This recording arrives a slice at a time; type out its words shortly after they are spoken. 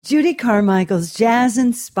Judy Carmichael's Jazz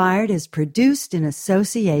Inspired is produced in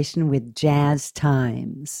association with Jazz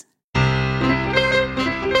Times.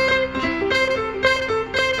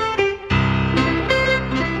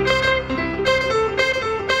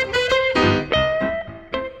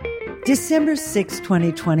 December 6,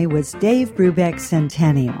 2020 was Dave Brubeck's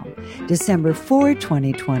centennial. December 4,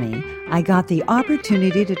 2020, I got the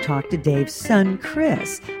opportunity to talk to Dave's son,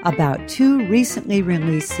 Chris, about 2 recently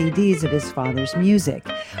released CDs of his father's music,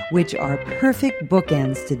 which are perfect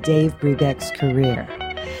bookends to Dave Brubeck's career.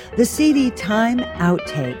 The CD Time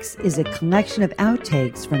Outtakes is a collection of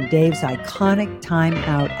outtakes from Dave's iconic Time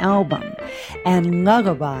Out album, and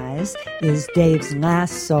Lullabies is Dave's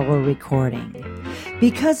last solo recording.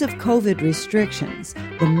 Because of COVID restrictions,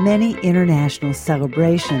 the many international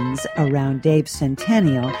celebrations around Dave's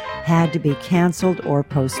centennial had to be canceled or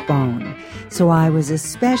postponed. So I was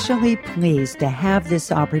especially pleased to have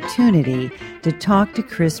this opportunity to talk to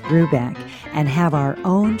Chris Brubeck and have our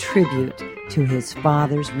own tribute to his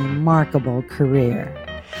father's remarkable career.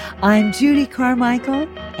 I'm Judy Carmichael,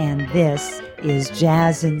 and this is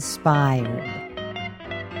Jazz Inspired.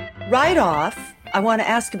 Right off, I want to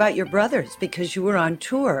ask about your brothers, because you were on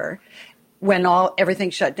tour when everything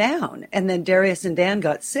shut down, and then Darius and Dan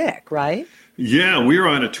got sick, right? Yeah, we were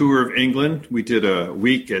on a tour of England. We did a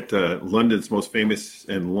week at London's most famous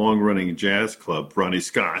and long-running jazz club, Ronnie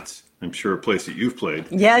Scott's. I'm sure a place that you've played.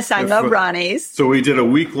 Yes, I love Ronnie's. So we did a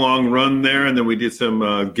week-long run there, and then we did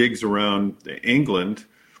some gigs around England.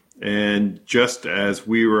 And just as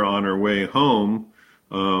we were on our way home,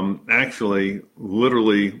 actually,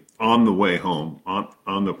 literally on the way home,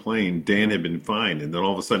 on the plane, Dan had been fine. And then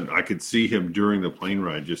all of a sudden, I could see him during the plane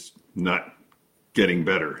ride just not getting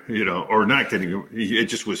better, or not getting, it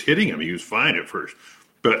just was hitting him. He was fine at first.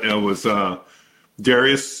 But it was,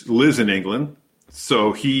 Darius lives in England,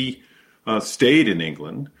 so he stayed in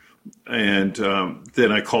England. And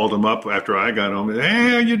then I called him up after I got home.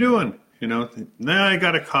 Hey, how you doing? Nah, I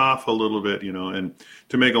got a cough a little bit, and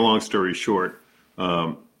to make a long story short,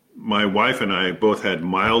 my wife and I both had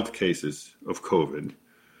mild cases of COVID,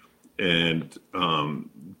 and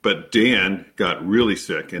but Dan got really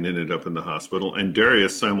sick and ended up in the hospital, and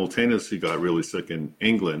Darius simultaneously got really sick in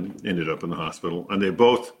England, ended up in the hospital, and they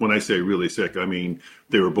both, when I say really sick, I mean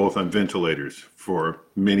they were both on ventilators for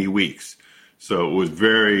many weeks, so it was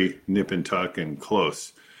very nip and tuck and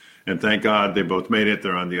close, and thank God they both made it.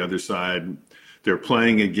 They're on the other side. They're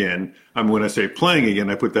playing again. When I say playing again,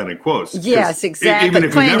 I put that in quotes. Yes, exactly. Even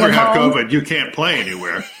if you never have COVID, you can't play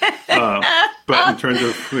anywhere. But in terms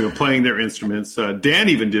of playing their instruments, Dan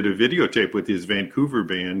even did a videotape with his Vancouver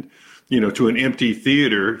band, to an empty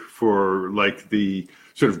theater for like the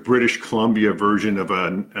sort of British Columbia version of a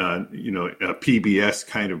PBS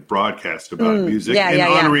kind of broadcast about music,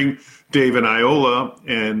 honoring Dave and Iola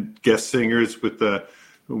and guest singers with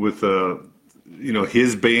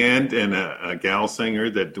his band and a gal singer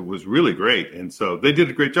that was really great. And so they did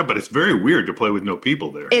a great job, but it's very weird to play with no people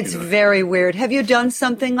there. It's very weird. Have you done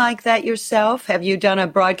something like that yourself? Have you done a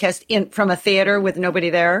broadcast from a theater with nobody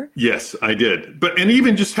there? Yes, I did. And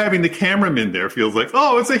even just having the cameraman there feels like,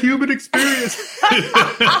 it's a human experience.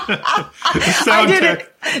 I did it.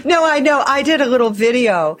 No, I know. I did a little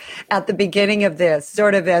video at the beginning of this,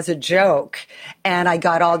 sort of as a joke. And I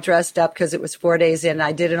got all dressed up because it was 4 days in.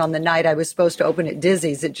 I did it on the night I was supposed to open at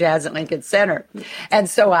Dizzy's at Jazz at Lincoln Center. And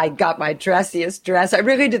so I got my dressiest dress. I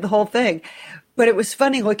really did the whole thing. But it was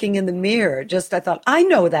funny looking in the mirror. I thought, I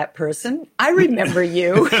know that person. I remember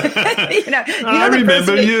you. I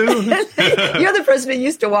remember you. You're the person who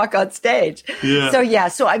used to walk on stage. Yeah.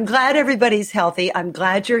 So I'm glad everybody's healthy. I'm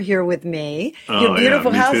glad you're here with me. Your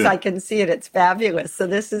beautiful house, too. I can see it. It's fabulous. So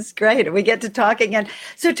this is great. We get to talk again.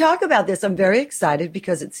 So talk about this. I'm very excited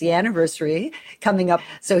because it's the anniversary coming up.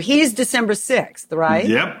 So he's December 6th, right?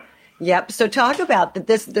 Yep. So talk about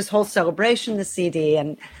this whole celebration, the CD,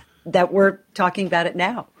 and that we're talking about it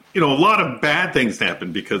now. A lot of bad things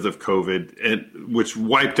happened because of COVID, which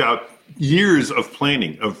wiped out years of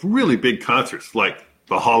planning of really big concerts, like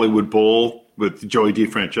the Hollywood Bowl with Joey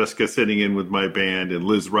DeFrancesca sitting in with my band and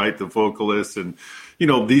Liz Wright, the vocalist, and,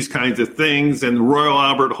 these kinds of things, and Royal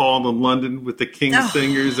Albert Hall in London with the King's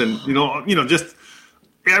Singers, and, just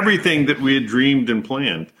everything that we had dreamed and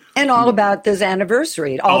planned. And all about this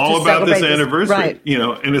anniversary. All about this anniversary. Right.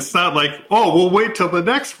 And it's not like, we'll wait till the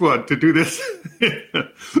next one to do this.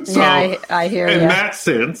 So, yeah, I hear you. In that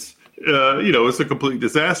sense, it's a complete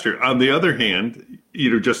disaster. On the other hand,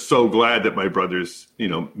 just so glad that my brothers,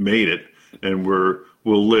 made it, and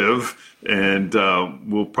we'll live, and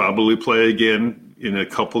we'll probably play again in a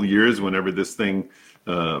couple years whenever this thing,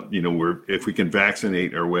 if we can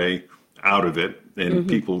vaccinate our way out of it, and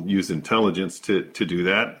people use intelligence to do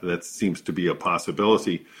that. That seems to be a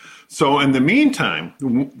possibility. So in the meantime,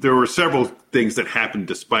 there were several things that happened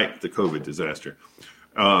despite the COVID disaster.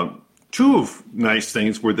 Two of nice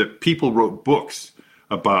things were that people wrote books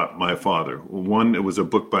about my father. One, it was a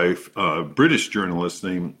book by a British journalist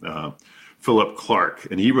named Philip Clark,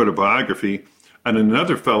 and he wrote a biography. And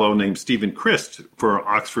another fellow named Stephen Christ for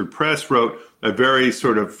Oxford Press wrote a very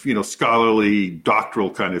sort of, scholarly, doctoral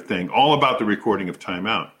kind of thing, all about the recording of Time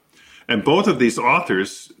Out. And both of these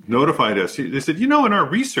authors notified us. They said, in our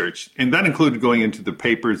research, and that included going into the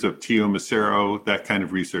papers of Tio Macero, that kind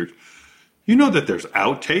of research, that there's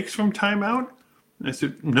outtakes from Time Out? And I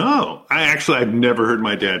said, no. I've never heard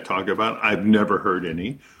my dad talk about it. I've never heard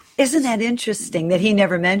any. Isn't that interesting that he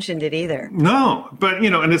never mentioned it either? No, but,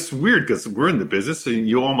 and it's weird because we're in the business and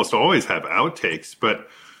you almost always have outtakes, but,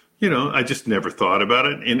 I just never thought about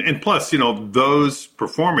it. And plus, those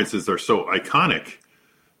performances are so iconic,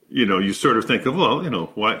 you sort of think of,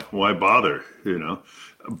 why bother,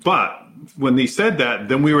 But when they said that,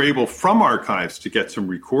 then we were able from archives to get some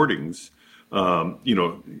recordings,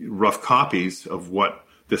 rough copies of what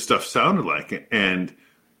this stuff sounded like. And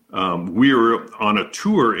we were on a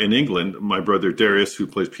tour in England. My brother Darius, who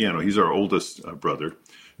plays piano, he's our oldest brother.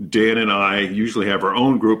 Dan and I usually have our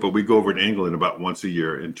own group, but we go over to England about once a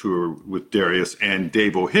year and tour with Darius and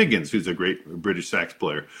Dave O'Higgins, who's a great British sax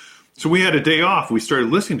player. So we had a day off. We started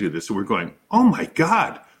listening to this, and we're going, oh, my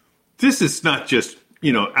God, this is not just,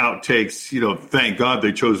 outtakes. Thank God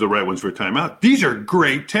they chose the right ones for Time Out. These are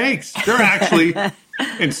great takes. They're actually,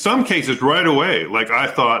 in some cases, right away. Like I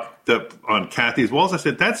thought that on Kathy's Walls, I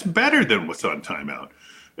said, that's better than what's on Time Out.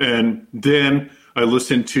 And then I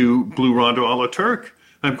listened to Blue Rondo a la Turk.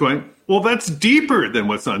 I'm going, well, that's deeper than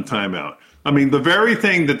what's on Time Out. I mean, the very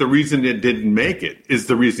thing that the reason it didn't make it is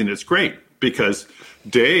the reason it's great, because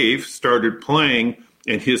Dave started playing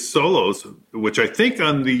in his solos, which I think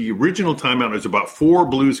on the original Time Out is about 4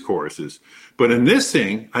 blues choruses. But in this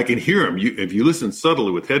thing, I can hear him. If you listen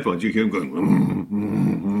subtly with headphones, you hear him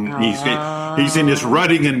going, he's in this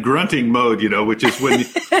rutting and grunting mode, which is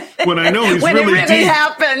when I know he's when really it really deep.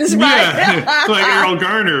 Happens, right? Yeah, like Errol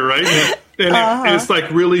Garner, right? And it's like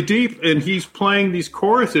really deep, and he's playing these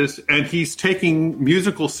choruses, and he's taking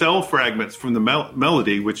musical cell fragments from the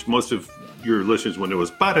melody, which most of your listeners will know is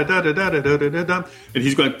ba-da-da-da-da-da-da-da-da, and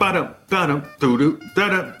he's going ba-dum, ba-dum, doo-doo,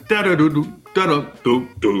 da-dum, da-da-doo-doo, da-dum,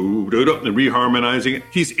 doo-doo-doo-doo, and reharmonizing it.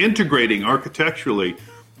 He's integrating architecturally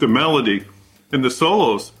the melody and the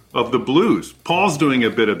solos of the blues. Paul's doing a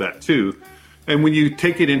bit of that too. And when you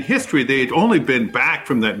take it in history, they had only been back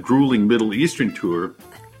from that grueling Middle Eastern tour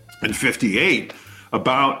in 58,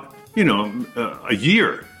 about, a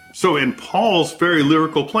year. So in Paul's very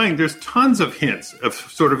lyrical playing, there's tons of hints of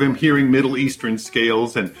sort of him hearing Middle Eastern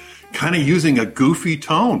scales and kind of using a goofy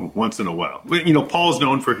tone once in a while. Paul's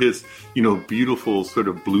known for his, beautiful sort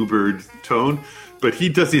of bluebird tone, but he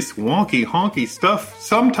does this wonky, honky stuff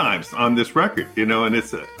sometimes on this record, and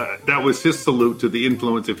it's that was his salute to the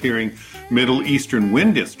influence of hearing Middle Eastern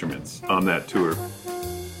wind instruments on that tour.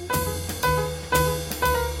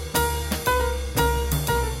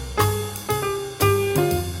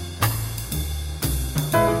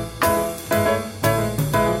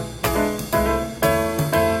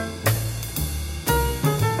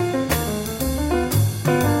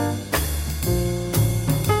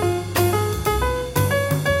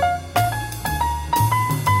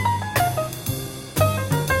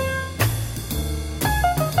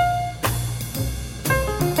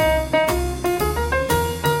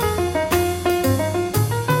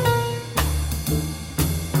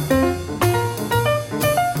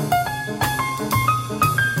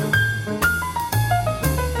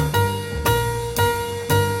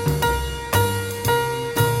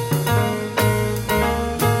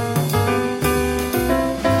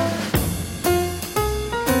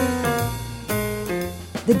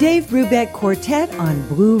 The Dave Brubeck Quartet on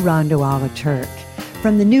Blue Rondo a la Turk,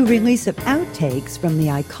 from the new release of outtakes from the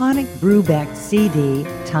iconic Brubeck CD,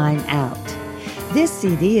 Time Out. This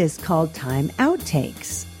CD is called Time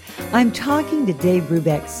Outtakes. I'm talking to Dave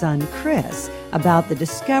Brubeck's son, Chris, about the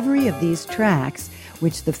discovery of these tracks,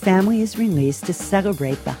 which the family has released to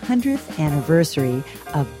celebrate the 100th anniversary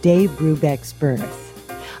of Dave Brubeck's birth.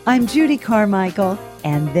 I'm Judy Carmichael,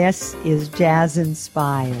 and this is Jazz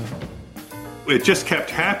Inspired. It just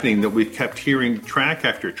kept happening that we kept hearing track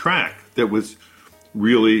after track that was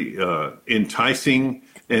really enticing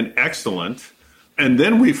and excellent. And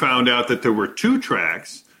then we found out that there were 2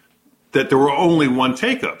 tracks that there were only one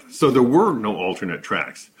take of. So there were no alternate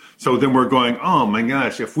tracks. So then we're going, oh my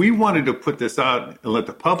gosh, if we wanted to put this out and let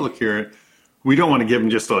the public hear it, we don't want to give them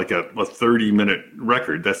just like a 30-minute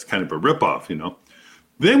record. That's kind of a ripoff.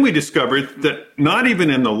 Then we discovered that not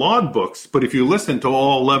even in the log books, but if you listen to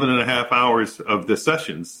all 11 and a half hours of the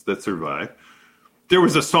sessions that survived, there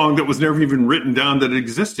was a song that was never even written down that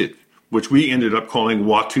existed, which we ended up calling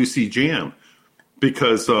Watusi Jam.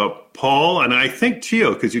 Because Paul and I think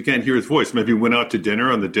Tio, because you can't hear his voice, maybe went out to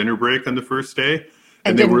dinner on the dinner break on the first day.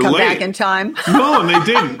 And they didn't were come late. back in time. No, and they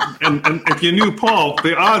didn't. And if you knew Paul,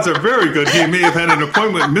 the odds are very good he may have had an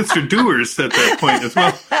appointment with Mr. Dewars at that point as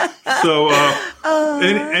well. So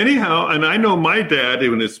anyhow, and I know my dad,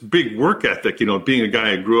 in his big work ethic, being a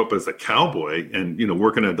guy who grew up as a cowboy and,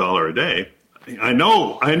 working $1 a day, I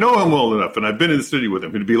know him well enough, and I've been in the studio with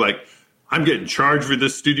him, to be like, I'm getting charged for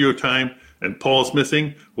this studio time, and Paul's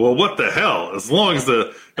missing. Well, what the hell? As long as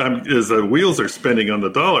the wheels are spinning on the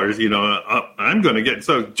dollars, I'm going to get.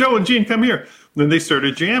 So Joe and Gene, come here. And then they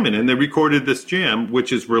started jamming, and they recorded this jam,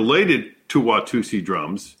 which is related to Watusi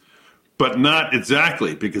drums, but not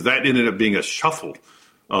exactly, because that ended up being a shuffle,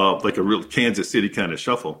 like a real Kansas City kind of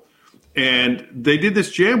shuffle. And they did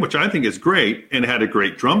this jam, which I think is great, and had a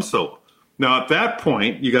great drum solo. Now, at that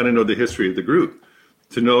point, you got to know the history of the group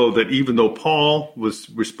to know that even though Paul was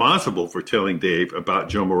responsible for telling Dave about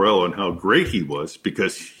Joe Morello and how great he was,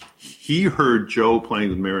 because he heard Joe playing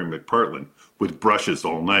with Mary McPartland with brushes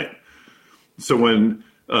all night. So when,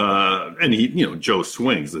 and he, Joe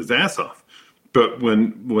swings his ass off. But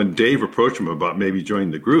when Dave approached him about maybe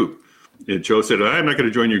joining the group, Joe said, I'm not going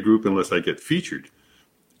to join your group unless I get featured.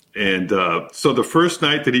 And so the first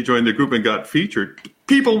night that he joined the group and got featured,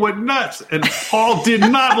 people went nuts. And Paul did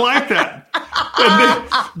not like that. And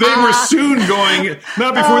they were soon going,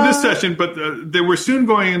 not before this session, but they were soon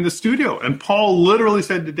going in the studio. And Paul literally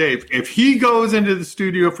said to Dave, if he goes into the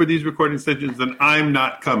studio for these recording sessions, then I'm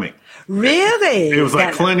not coming. Really? It was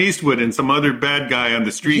like Clint Eastwood and some other bad guy on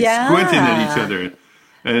the street squinting at each other.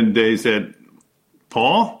 And they said,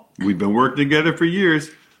 Paul, we've been working together for years.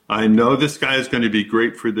 I know this guy is going to be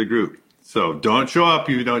great for the group. So don't show up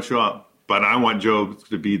if you don't show up. But I want Joe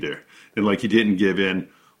to be there. And like he didn't give in,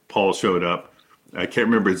 Paul showed up. I can't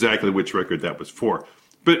remember exactly which record that was for.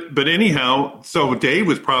 But anyhow, so Dave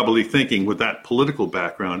was probably thinking with that political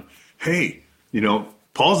background, hey,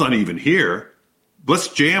 Paul's not even here. Let's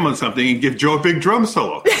jam on something and give Joe a big drum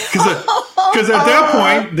solo. Because at that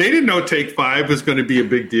point, they didn't know Take 5 was going to be a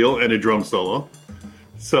big deal and a drum solo.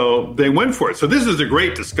 So they went for it. So this is a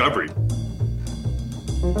great discovery.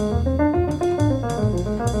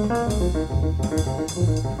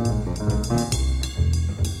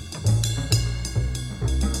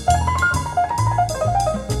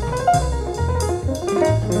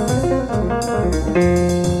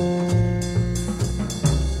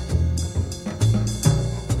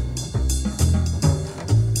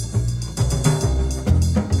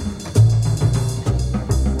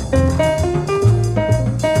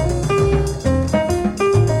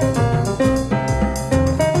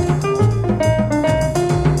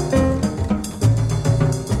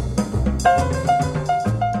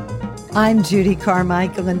 I'm Judy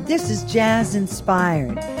Carmichael, and this is Jazz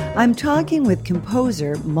Inspired. I'm talking with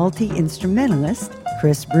composer, multi-instrumentalist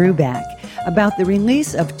Chris Brubeck about the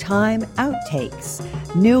release of Time Outtakes,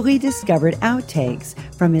 newly discovered outtakes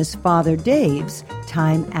from his father Dave's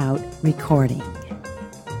Time Out recording.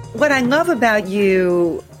 What I love about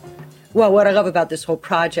you, what I love about this whole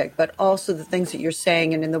project, but also the things that you're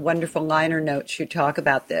saying, and in the wonderful liner notes you talk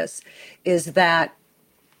about this, is that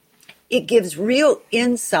it gives real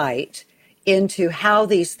insight into how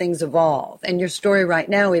these things evolve. And your story right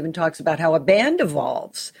now even talks about how a band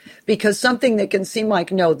evolves, because something that can seem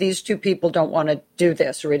like, no, these two people don't want to do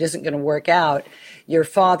this, or it isn't going to work out. Your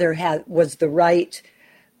father was the right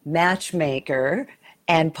matchmaker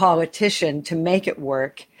and politician to make it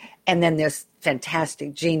work. And then this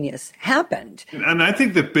fantastic genius happened. And I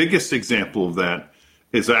think the biggest example of that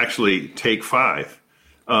is actually Take 5.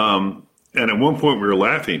 And at one point we were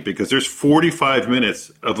laughing because there's 45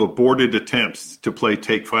 minutes of aborted attempts to play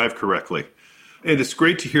Take 5 correctly. And it's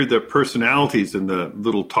great to hear the personalities and the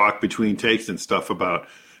little talk between takes and stuff about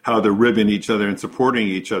how they're ribbing each other and supporting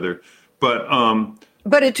each other.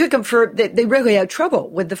 But it took them they really had trouble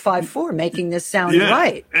with the 5/4 making this sound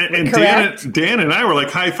right. And Dan and I were like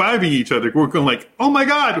high-fiving each other. We're going like, oh my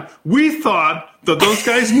God, we thought that those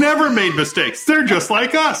guys never made mistakes. They're just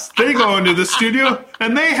like us. They go into the studio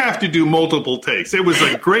and they have to do multiple takes. It was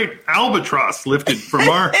a great albatross lifted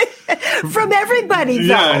from from everybody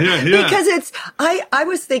though. Yeah. Because I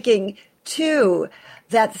was thinking too,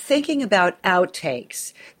 that thinking about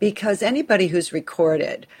outtakes, because anybody who's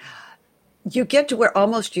recorded, you get to where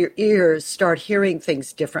almost your ears start hearing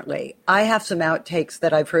things differently. I have some outtakes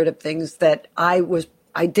that I've heard of things that I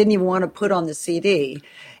didn't even want to put on the CD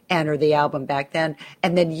or the album back then.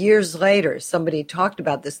 And then years later, somebody talked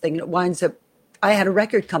about this thing and it winds up, I had a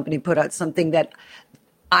record company put out something that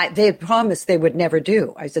they had promised they would never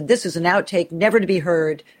do. I said, this is an outtake, never to be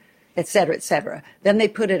heard, et cetera, et cetera. Then they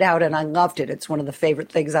put it out and I loved it. It's one of the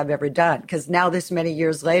favorite things I've ever done because now this many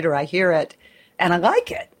years later, I hear it and I like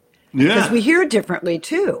it. Yeah. Because we hear differently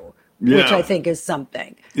too, which I think is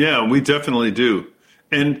something. Yeah, we definitely do.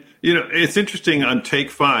 And, it's interesting on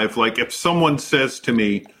take 5, like if someone says to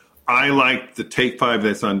me, I like the take 5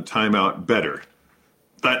 that's on timeout better,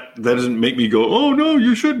 that doesn't make me go, oh, no,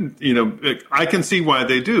 you shouldn't. I can see why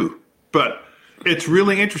they do. But it's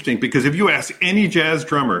really interesting because if you ask any jazz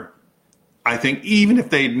drummer, I think even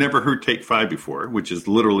if they'd never heard take 5 before, which is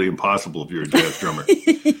literally impossible if you're a jazz drummer,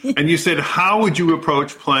 and you said, how would you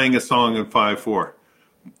approach playing a song in 5/4?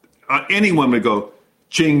 Anyone would go,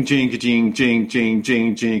 jing, jing, jing, jing, jing,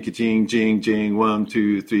 jing, jing, jing, jing, jing, 1,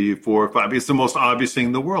 2, 3, 4, 5. It's the most obvious thing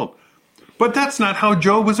in the world. But that's not how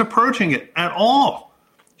Joe was approaching it at all.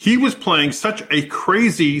 He was playing such a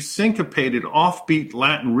crazy, syncopated, offbeat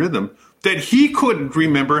Latin rhythm that he couldn't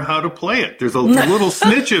remember how to play it. There's a little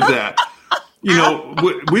snitch of that.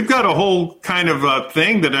 We've got a whole kind of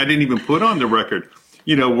thing that I didn't even put on the record,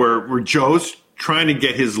 where Joe's trying to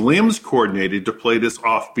get his limbs coordinated to play this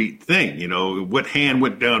offbeat thing. What hand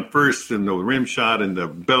went down first and the rim shot and the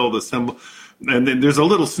bell, the cymbal. And then there's a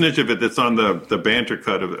little snitch of it that's on the banter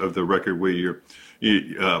cut of the record where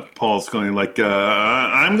Paul's going like,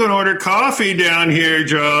 I'm going to order coffee down here,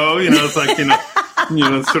 Joe. It's like,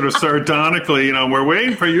 sort of sardonically, we're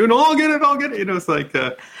waiting for you and I'll get it. It's like,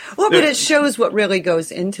 but it shows what really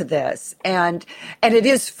goes into this. And it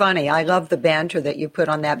is funny. I love the banter that you put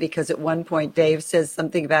on that because at one point Dave says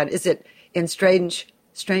something about, is it in Strange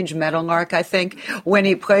Meadowlark, I think, when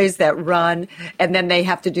he plays that run and then they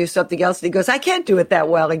have to do something else. And he goes, I can't do it that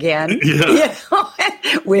well again. Yeah.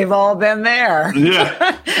 We've all been there.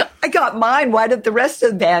 Yeah. I got mine. Why did the rest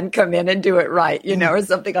of the band come in and do it right? Or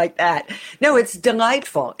something like that. No, it's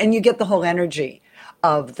delightful. And you get the whole energy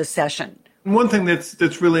of the session. One thing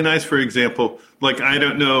that's really nice, for example, like I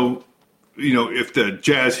don't know, if the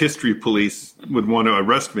Jazz History Police would want to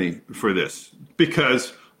arrest me for this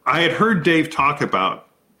because I had heard Dave talk about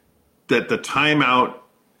that the timeout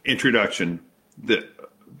introduction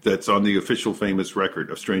that's on the official famous record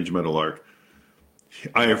of Strange Meadowlark.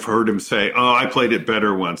 I have heard him say, oh, I played it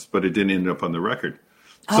better once, but it didn't end up on the record.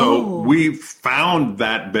 So we found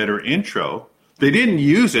that better intro. They didn't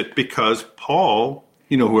use it because Paul,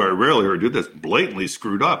 who I rarely heard do this, blatantly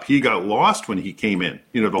screwed up. He got lost when he came in.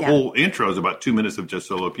 The whole intro is about 2 minutes of just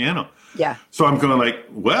solo piano. Yeah. So I'm going like,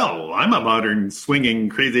 well, I'm a modern swinging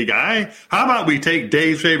crazy guy. How about we take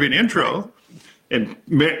Dave's favorite intro? And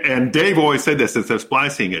Dave always said this instead of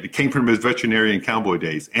splicing it. It came from his veterinarian cowboy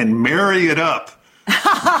days. And marry it up.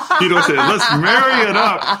 Say, let's marry it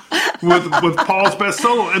up with Paul's best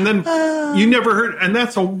solo. And then you never heard, and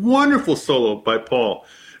that's a wonderful solo by Paul,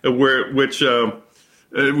 which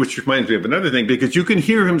reminds me of another thing, because you can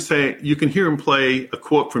hear him play a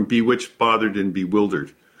quote from Bewitched, Bothered, and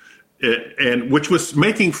Bewildered. And which was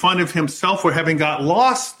making fun of himself for having got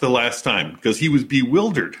lost the last time because he was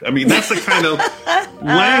bewildered. I mean, that's the kind of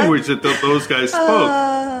language that those guys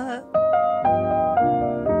spoke.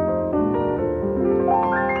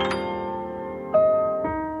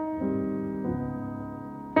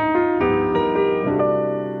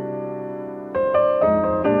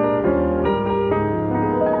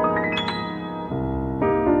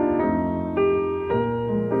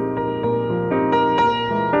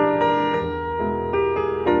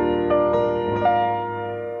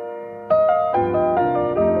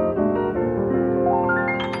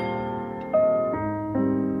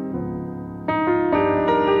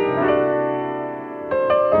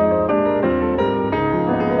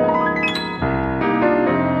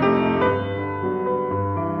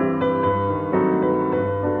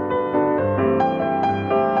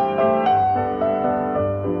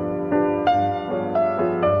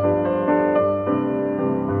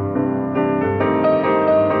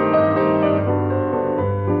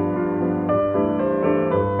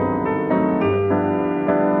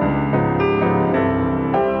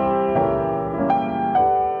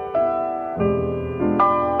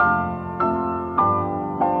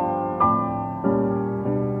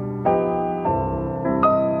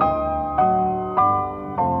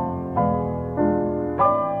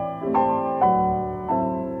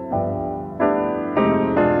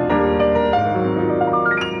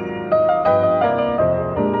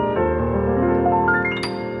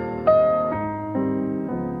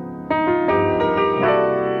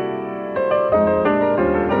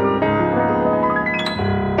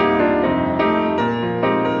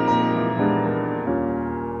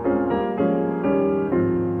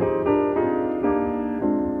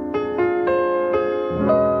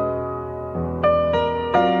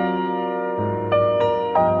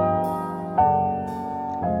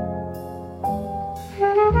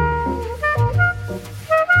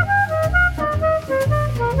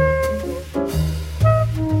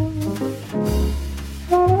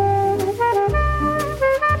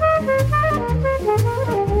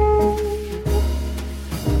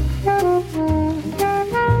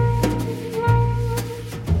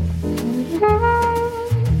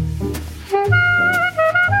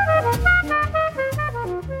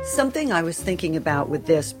 thing I was thinking about with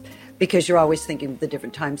this, because you're always thinking of the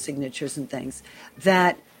different time signatures and things,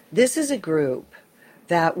 that this is a group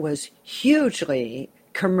that was hugely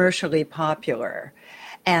commercially popular,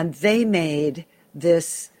 and they made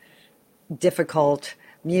this difficult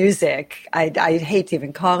music. I hate to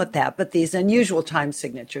even call it that, but these unusual time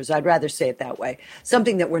signatures, I'd rather say it that way,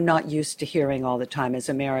 something that we're not used to hearing all the time as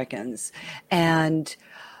Americans. And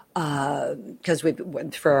because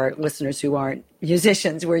for our listeners who aren't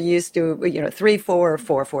musicians, we're used to 3/4 or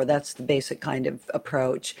 4/4. That's the basic kind of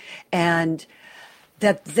approach, and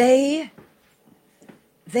that they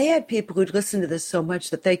had people who'd listen to this so much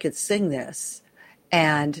that they could sing this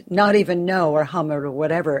and not even know, or hum it or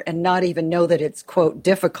whatever, and not even know that it's, quote,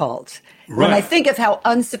 difficult. Right. When I think of how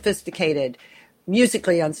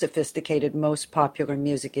musically unsophisticated most popular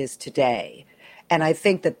music is today, and I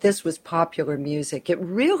think that this was popular music, it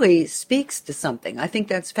really speaks to something. I think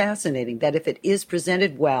that's fascinating, that if it is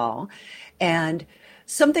presented well, and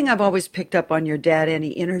something I've always picked up on your dad, any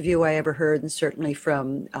interview I ever heard, and certainly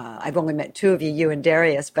from, I've only met two of you and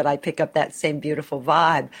Darius, but I pick up that same beautiful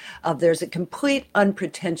vibe of there's a complete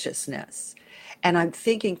unpretentiousness. And I'm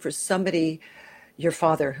thinking for somebody, your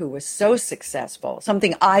father, who was so successful,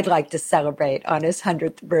 something I'd like to celebrate on his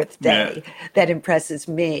 100th birthday that impresses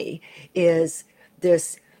me is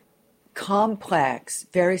this complex,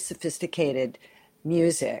 very sophisticated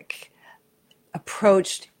music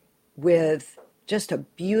approached with just a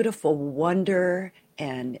beautiful wonder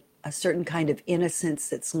and a certain kind of innocence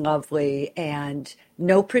that's lovely and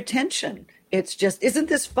no pretension. It's just, isn't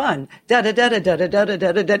this fun? Da da da da da da da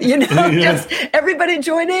da da da. Just everybody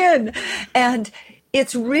join in, and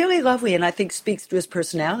it's really lovely. And I think speaks to his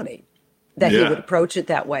personality that he would approach it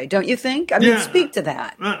that way. Don't you think? I mean, speak to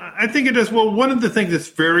that. I think it does. Well, one of the things that's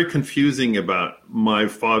very confusing about my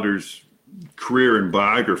father's career and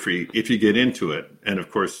biography, if you get into it, and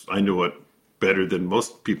of course I know it better than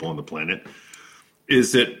most people on the planet,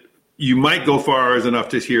 is that you might go far as enough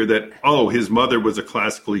to hear that, oh, his mother was a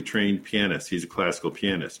classically trained pianist. He's a classical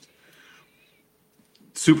pianist.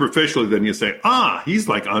 Superficially, then you say, he's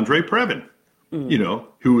like Andre Previn,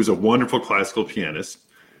 who was a wonderful classical pianist,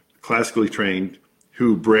 classically trained,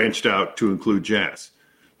 who branched out to include jazz.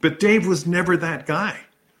 But Dave was never that guy.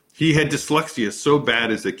 He had dyslexia so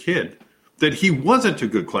bad as a kid that he wasn't a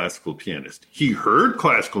good classical pianist. He heard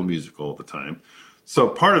classical music all the time. So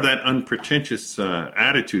part of that unpretentious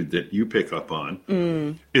attitude that you pick up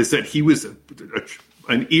on is that he was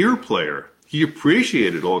an ear player. He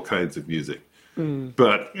appreciated all kinds of music.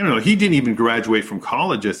 But, he didn't even graduate from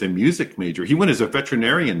college as a music major. He went as a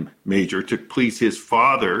veterinarian major to please his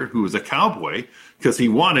father, who was a cowboy, because he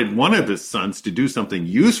wanted one of his sons to do something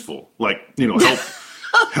useful, like,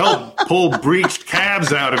 help pull breached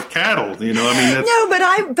calves out of cattle.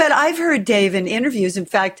 No, but I've heard Dave in interviews. In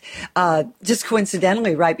fact, just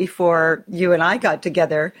coincidentally, right before you and I got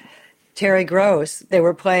together, Terry Gross, they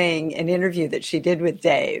were playing an interview that she did with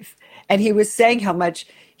Dave, and he was saying how much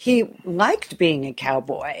he liked being a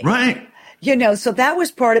cowboy. Right. So that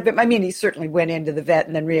was part of it. I mean, he certainly went into the vet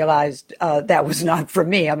and then realized that was not for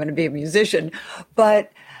me. I'm going to be a musician.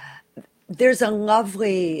 But there's a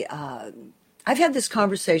lovely... I've had this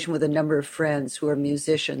conversation with a number of friends who are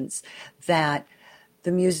musicians, that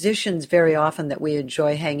the musicians very often that we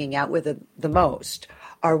enjoy hanging out with the most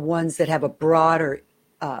are ones that have a broader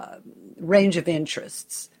range of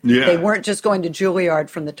interests. Yeah. They weren't just going to Juilliard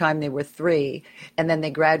from the time they were 3, and then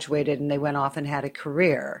they graduated and they went off and had a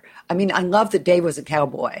career. I mean, I love that Dave was a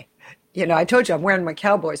cowboy. I told you I'm wearing my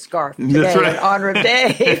cowboy scarf today in honor of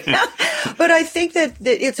Dave. But I think that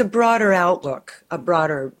it's a broader outlook, a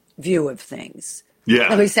broader view of things.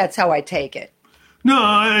 Yeah. At least that's how I take it. No,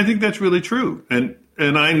 I think that's really true. And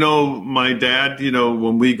I know my dad,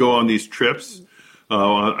 when we go on these trips,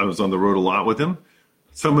 I was on the road a lot with him.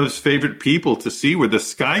 Some of his favorite people to see were the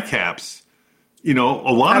Sky Caps. A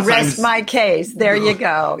lot of times. Rest my case. There you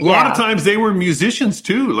go. A lot of times they were musicians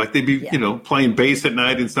too. Like they'd be, playing bass at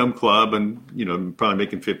night in some club and, probably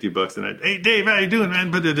making $50 a night. Hey, Dave, how you doing,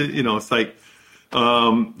 man? But, it's like,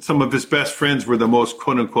 some of his best friends were the most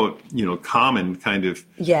quote unquote, common kind of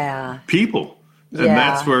people. And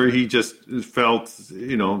that's where he just felt,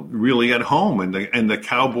 really at home. And the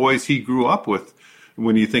cowboys he grew up with,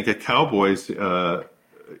 when you think of cowboys,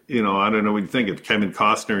 I don't know when you think of Kevin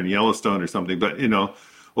Costner in Yellowstone or something, but,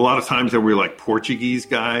 a lot of times they were like Portuguese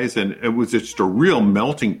guys, and it was just a real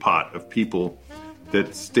melting pot of people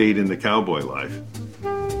that stayed in the cowboy life.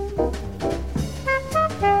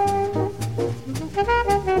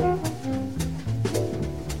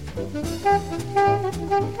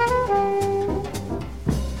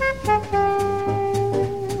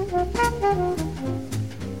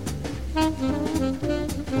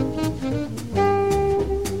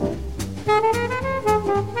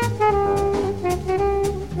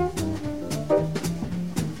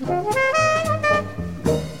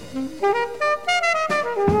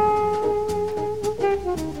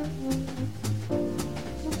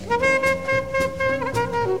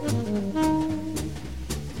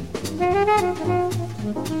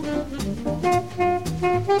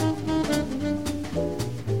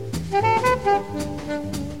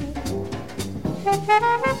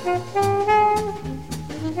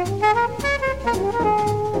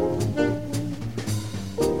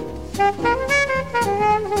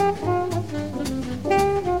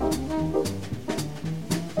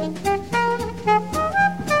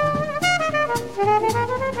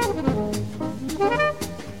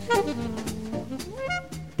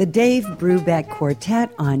 The Dave Brubeck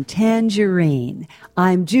Quartet on Tangerine.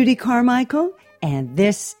 I'm Judy Carmichael, and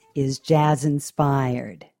this is Jazz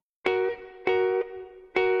Inspired.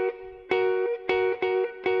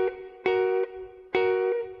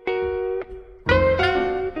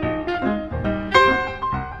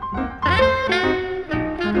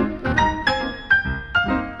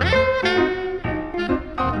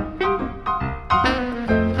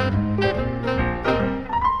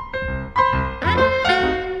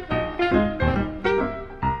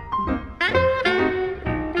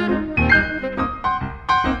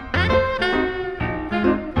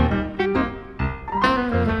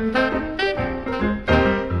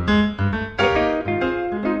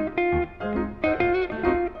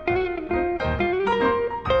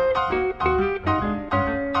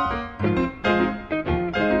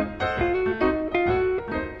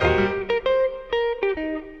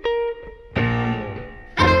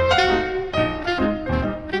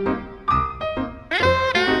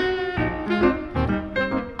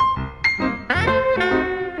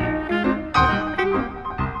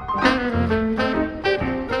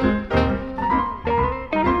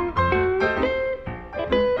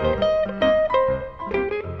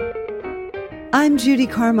 I'm Judy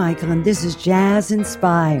Carmichael, and this is Jazz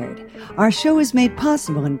Inspired. Our show is made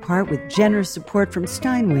possible in part with generous support from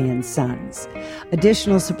Steinway & Sons.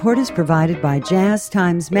 Additional support is provided by Jazz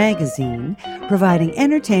Times Magazine, providing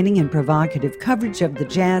entertaining and provocative coverage of the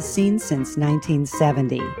jazz scene since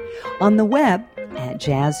 1970. On the web at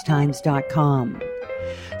jazztimes.com.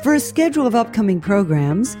 For a schedule of upcoming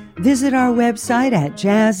programs, visit our website at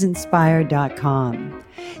jazzinspired.com.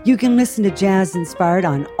 You can listen to Jazz Inspired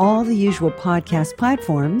on all the usual podcast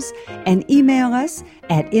platforms and email us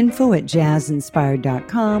at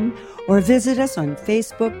info@jazzinspired.com or visit us on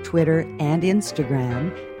Facebook, Twitter, and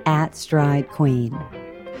Instagram at Stride Queen.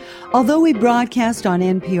 Although we broadcast on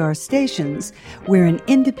NPR stations, we're an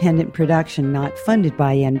independent production not funded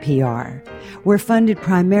by NPR. We're funded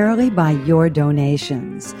primarily by your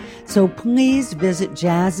donations. So please visit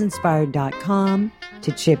jazzinspired.com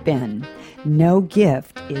to chip in. No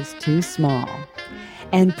gift is too small.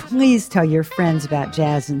 And please tell your friends about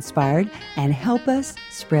Jazz Inspired and help us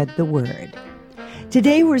spread the word.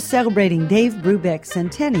 Today we're celebrating Dave Brubeck's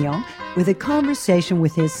centennial with a conversation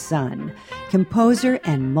with his son, composer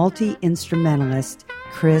and multi-instrumentalist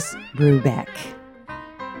Chris Brubeck.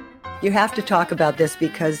 You have to talk about this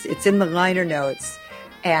because it's in the liner notes,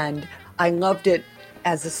 and I loved it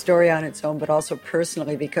as a story on its own, but also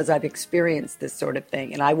personally because I've experienced this sort of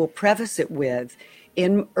thing. And I will preface it with,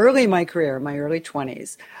 in early in my career, my early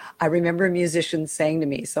 20s, I remember a musician saying to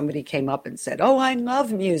me, somebody came up and said, "Oh, I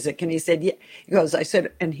love music." And he said, "Yeah." He goes, I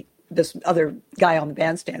said, and this other guy on the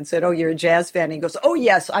bandstand said, "Oh, you're a jazz fan?" And he goes, "Oh,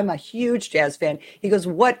 yes, I'm a huge jazz fan." He goes,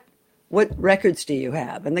 What records do you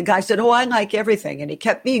have?" And the guy said, "Oh, I like everything." And he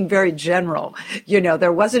kept being very general.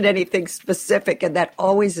 There wasn't anything specific. And that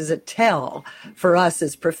always is a tell for us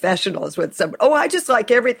as professionals when someone, "Oh, I just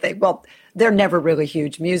like everything." Well, they're never really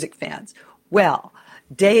huge music fans. Well,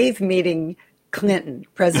 Dave meeting President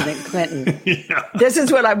Clinton. Yeah. This is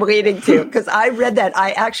what I'm leading to, because I read that.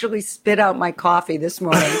 I actually spit out my coffee this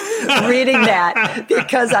morning reading that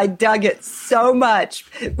because I dug it so much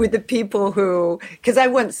with the people who, because I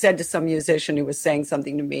once said to some musician who was saying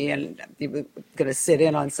something to me and he was going to sit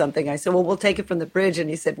in on something. I said, "Well, we'll take it from the bridge." And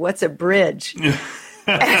he said, "What's a bridge?"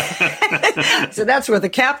 So that's where the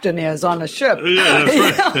captain is on a ship. Yeah,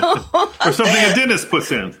 that's right. Or something a dentist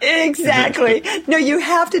puts in. Exactly. No, you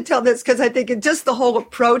have to tell this because I think it's just the whole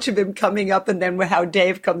approach of him coming up and then how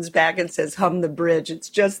Dave comes back and says, "Hum the bridge." It's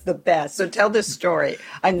just the best. So tell this story.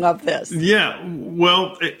 I love this. Yeah.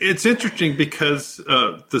 Well, it's interesting because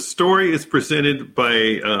the story is presented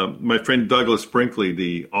by my friend Douglas Brinkley,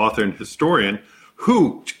 the author and historian,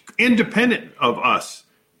 who, independent of us,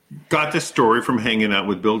 got this story from hanging out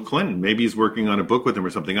with Bill Clinton. Maybe he's working on a book with him or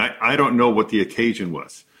something. I don't know what the occasion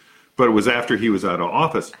was, but it was after he was out of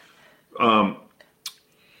office.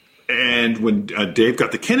 And when Dave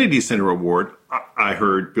got the Kennedy Center Award, I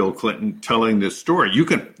heard Bill Clinton telling this story. You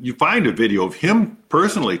find a video of him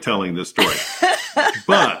personally telling this story.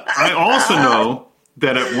 But I also know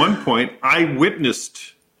that at one point I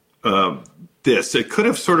witnessed this. It could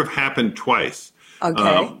have sort of happened twice.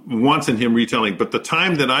 Okay. Once in him retelling, but the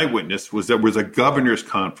time that I witnessed was there was a governor's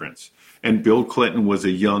conference, and Bill Clinton was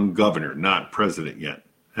a young governor, not president yet.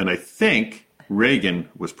 And I think Reagan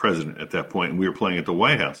was president at that point, and we were playing at the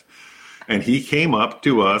White House. And he came up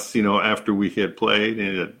to us, after we had played,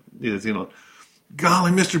 and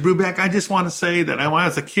golly, Mr. Brubeck, I just want to say that when I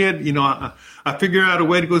was a kid, I figured out a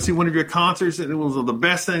way to go see one of your concerts, and it was the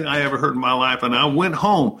best thing I ever heard in my life. And I went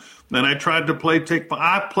home, and I tried to play Take Five.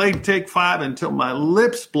 I played Take Five until my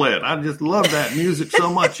lips bled. I just love that music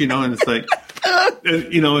so much, and it's like,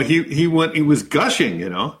 and, he was gushing,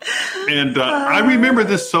 And I remember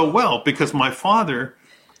this so well because my father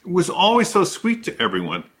was always so sweet to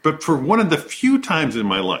everyone. But for one of the few times in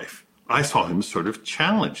my life, I saw him sort of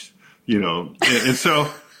challenged. And so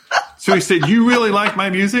he said, "You really like my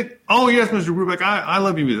music?" "Oh, yes, Mr. Brubeck, I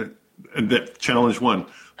love your music." And that challenge one.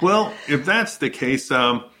 Well, if that's the case,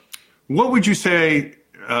 what would you say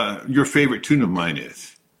your favorite tune of mine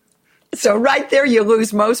is? So right there, you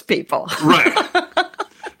lose most people. Right.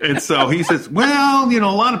 And so he says, "Well,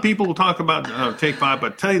 a lot of people will talk about Take Five,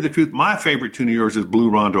 but tell you the truth, my favorite tune of yours is Blue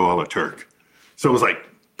Rondo a la Turk." So it was like,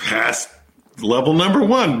 past level number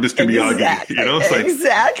one, Mr. Miyagi.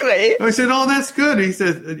 Exactly. I said, "Oh, that's good." He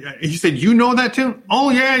said, "You know that tune?" "Oh,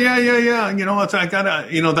 yeah. I got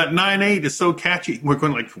that 9/8 is so catchy." We're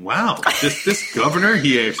going like, wow, this governor,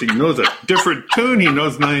 he actually knows a different tune. He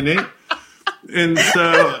knows 9/8. And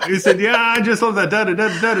so he said, "Yeah, I just love that da da da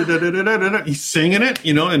da da da da da da." He's singing it,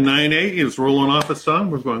 in 9/8. He was rolling off a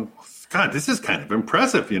song. We're going, God, this is kind of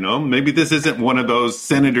impressive, Maybe this isn't one of those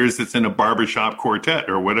senators that's in a barbershop quartet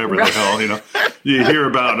or whatever the hell, you hear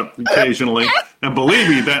about occasionally. And believe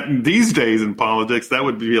me, that these days in politics, that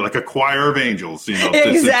would be like a choir of angels,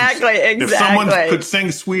 Exactly. If someone could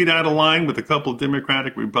sing Sweet out of line with a couple of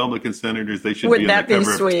Democratic, Republican senators, they should be on the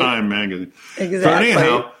cover of Time magazine. Exactly. So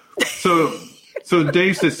anyhow, so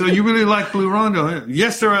Dave says, "So you really like Blue Rondo?"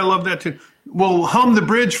 "Yes, sir, I love that too." "Well, hum the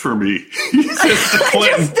bridge for me," he says to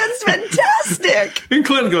Clinton. That's fantastic. And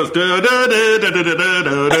Clinton goes, "Da da da da da da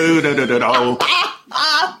da da da da da."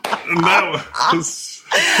 And that was.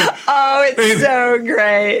 It's so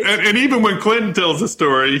great. And even when Clinton tells the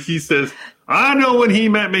story, he says, "I know when he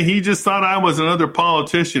met me, he just thought I was another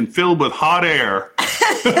politician filled with hot air."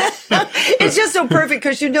 It's just so perfect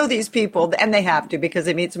because these people, and they have to because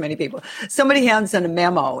they meet so many people. Somebody hands in a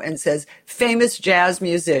memo and says, "Famous jazz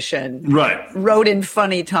musician," right, wrote in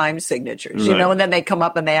funny time signatures, right. and then they come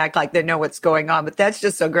up and they act like they know what's going on. But that's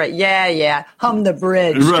just so great. Yeah, hum the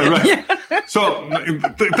bridge. Right. So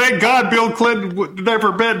thank God Bill Clinton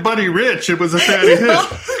never met Buddy Rich. It was a fatty hit.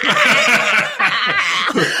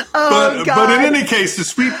 But in any case, the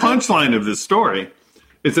sweet punchline of this story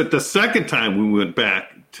is that the second time we went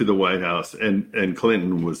back to the White House and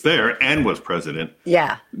Clinton was there and was president,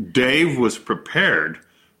 Dave was prepared,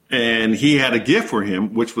 and he had a gift for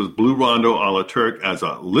him, which was Blue Rondo a la Turk as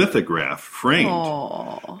a lithograph framed.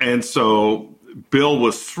 Aww. And so Bill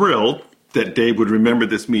was thrilled that Dave would remember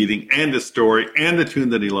this meeting and the story and the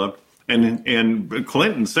tune that he loved. And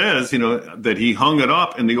Clinton says, that he hung it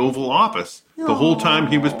up in the Oval Office the whole time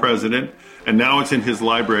he was president. And now it's in his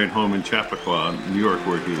library at home in Chappaqua, New York,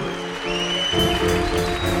 where he lives.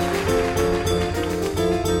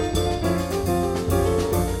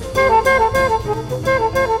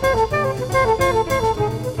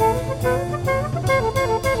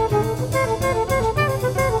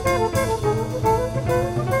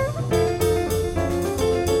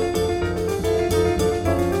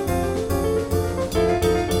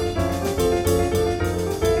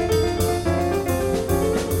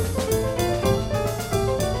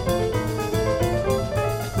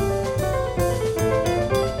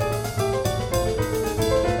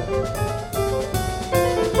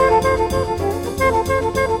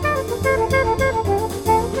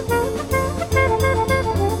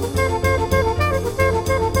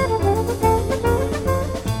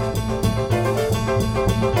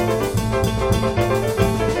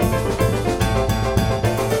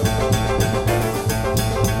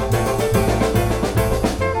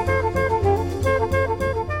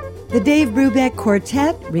 The Dave Brubeck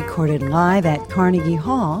Quartet recorded live at Carnegie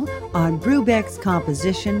Hall on Brubeck's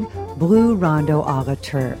composition Blue Rondo a la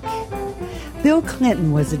Turk. Bill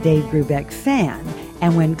Clinton was a Dave Brubeck fan,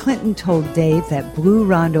 and when Clinton told Dave that Blue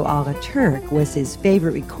Rondo a la Turk was his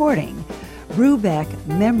favorite recording, Brubeck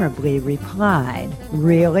memorably replied,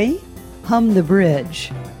 "Really? Hum the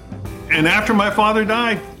bridge." And after my father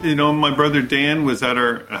died, my brother Dan was at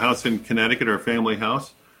our house in Connecticut, our family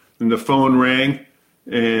house, and the phone rang.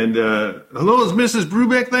 And, "Hello, is Mrs.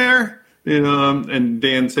 Brubeck there?" And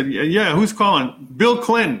Dan said, yeah, who's calling? Bill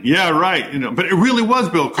Clinton. Yeah, right. But it really was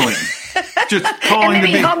Bill Clinton. Just calling and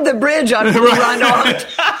then he humped the bridge on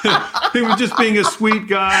He was just being a sweet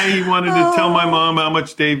guy. He wanted to tell my mom how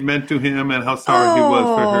much Dave meant to him and how sorry he was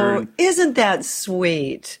for her. Isn't that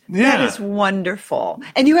sweet? Yeah. That is wonderful.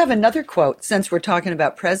 And you have another quote, since we're talking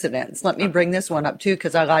about presidents. Let me bring this one up, too,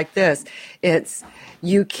 because I like this. It's,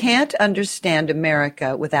 you can't understand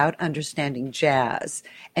America without understanding jazz,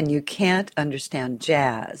 and you can't understand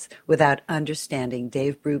jazz without understanding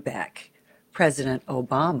Dave Brubeck, President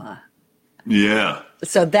Obama. Yeah.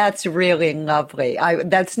 So that's really lovely.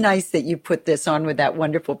 That's nice that you put this on with that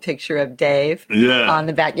wonderful picture of Dave on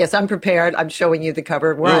the back. Yes, I'm prepared. I'm showing you the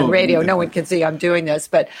cover. We're on radio. No one can see I'm doing this,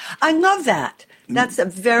 but I love that.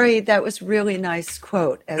 That was really nice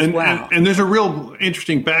quote as well. And there's a real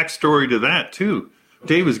interesting backstory to that too.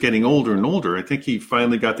 Dave was getting older and older. I think he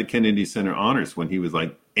finally got the Kennedy Center honors when he was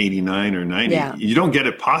like 89 or 90. Yeah. You don't get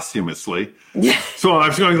it posthumously. Yeah. So I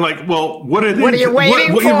was going like, well, what are you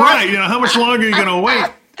waiting for? Right. How much longer are you going to wait?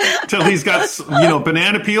 Till he's got,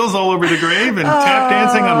 banana peels all over the grave and tap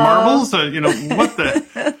dancing on marbles? What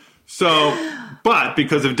the? So, but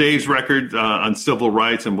because of Dave's record on civil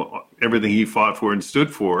rights and everything he fought for and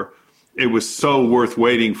stood for, it was so worth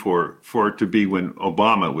waiting for it to be when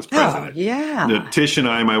Obama was president. Oh, yeah. Tish and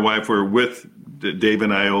I, my wife, were with Dave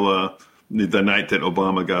and Iola the night that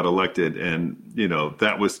Obama got elected. And,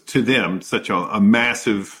 that was to them such a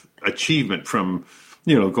massive achievement from,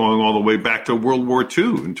 going all the way back to World War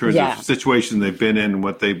II in terms of situations they've been in and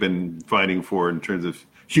what they've been fighting for in terms of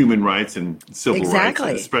human rights and civil rights,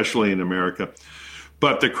 especially in America.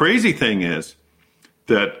 But the crazy thing is,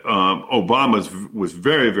 that Obama was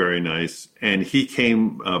very, very nice, and he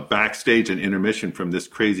came backstage in intermission from this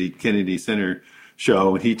crazy Kennedy Center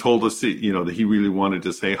show, and he told us, that he really wanted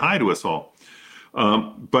to say hi to us all.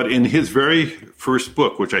 But in his very first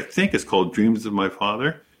book, which I think is called Dreams of My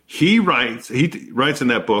Father, he writes in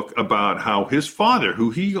that book about how his father, who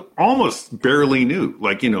he almost barely knew,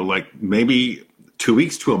 like maybe 2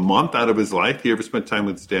 weeks to a month out of his life, he ever spent time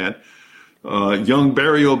with his dad. Young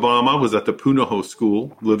Barry Obama was at the Punahou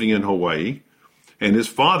School living in Hawaii, and his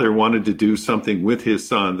father wanted to do something with his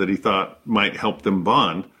son that he thought might help them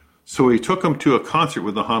bond. So he took him to a concert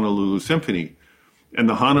with the Honolulu Symphony. And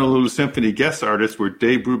the Honolulu Symphony guest artists were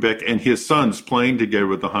Dave Brubeck and his sons playing together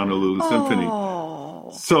with the Honolulu Symphony.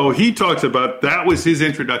 So he talks about that was his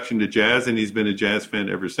introduction to jazz, and he's been a jazz fan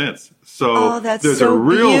ever since. So there's a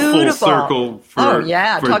real beautiful. Full circle for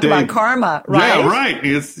talk Dave. about karma, right? Yeah, right.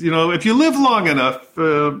 It's if you live long enough,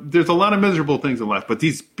 there's a lot of miserable things in life, but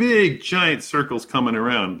these big giant circles coming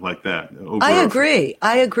around like that. I agree.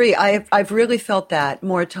 I've really felt that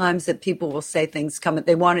more times that people will say things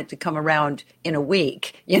they want it to come around in a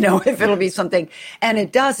week, if it'll be something, and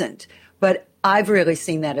it doesn't. But I've really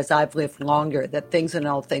seen that as I've lived longer, that things, and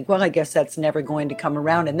I'll think, well, I guess that's never going to come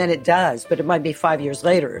around. And then it does, but it might be 5 years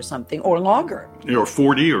later or something, or longer. Or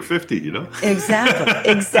 40 or 50,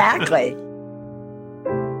 Exactly.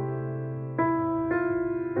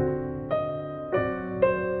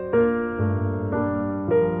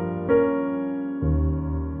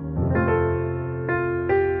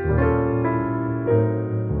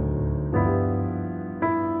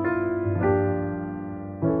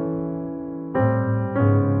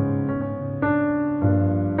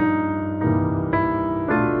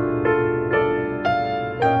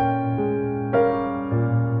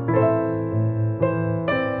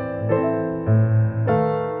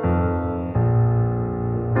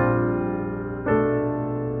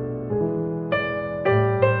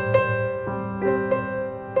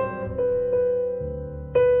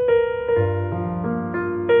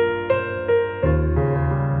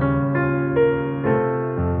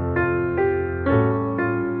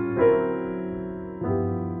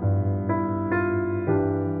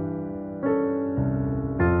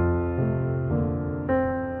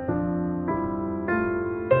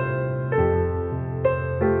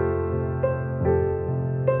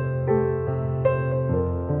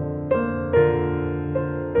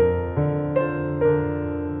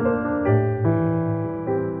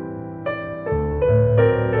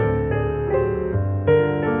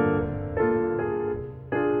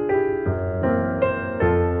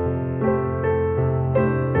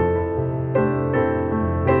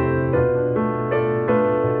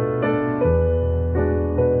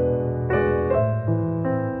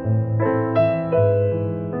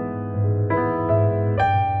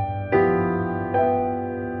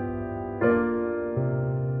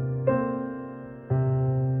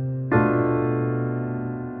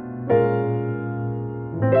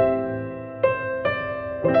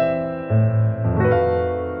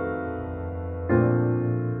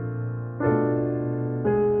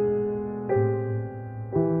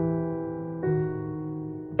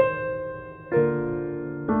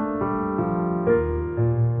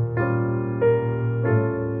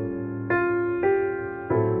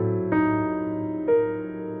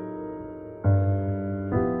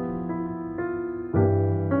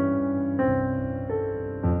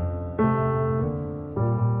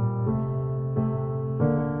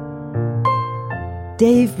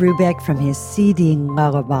 Dave Brubeck from his CD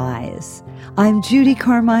Lullabies. I'm Judy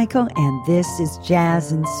Carmichael, and this is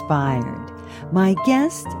Jazz Inspired. My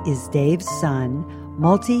guest is Dave's son,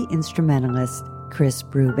 multi-instrumentalist Chris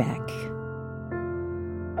Brubeck.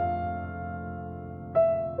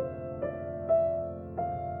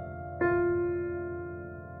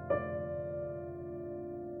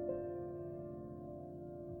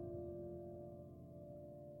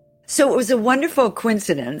 So it was a wonderful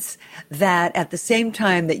coincidence that at the same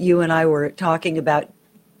time that you and I were talking about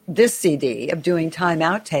this CD of doing Time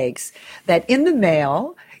Outtakes, that in the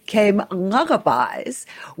mail came Lullabies,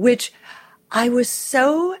 which I was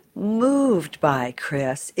so moved by,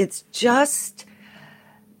 Chris. It's just,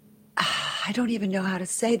 I don't even know how to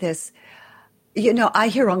say this. You know, I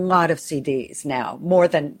hear a lot of CDs now, more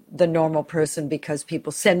than the normal person, because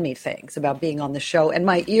people send me things about being on the show, and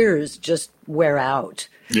my ears just wear out.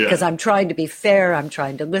 Because I'm trying to be fair, I'm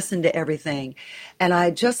trying to listen to everything. And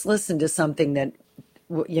I just listened to something that,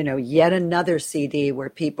 you know, yet another CD where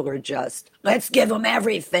people are just, let's give them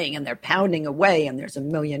everything, and they're pounding away, and there's a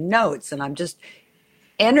million notes, and I'm just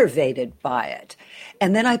enervated by it.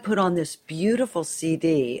 And then I put on this beautiful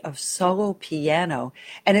CD of solo piano,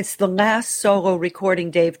 and it's the last solo recording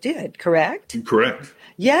Dave did, correct? Correct.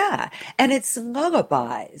 Yeah, and it's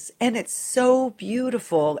Lullabies, and it's so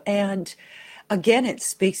beautiful, and again, it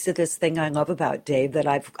speaks to this thing I love about Dave that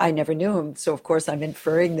I never knew him, so of course I'm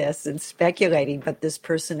inferring this and speculating, but this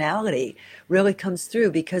personality really comes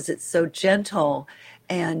through because it's so gentle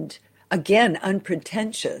and, again,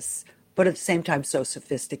 unpretentious, but at the same time so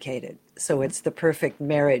sophisticated. So it's the perfect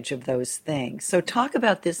marriage of those things. So talk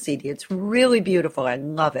about this CD. It's really beautiful. I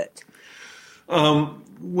love it.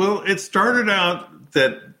 Well, it started out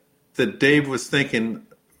that Dave was thinking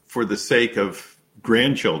for the sake of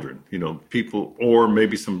grandchildren, you know, people, or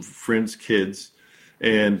maybe some friends' kids.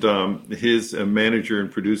 And his manager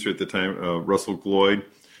and producer at the time, Russell Gloyd,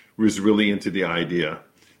 was really into the idea.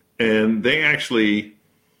 And they actually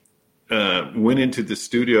went into the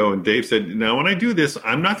studio, and Dave said, now when I do this,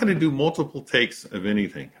 I'm not going to do multiple takes of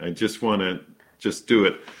anything. I just want to just do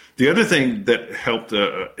it. The other thing that helped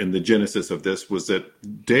in the genesis of this was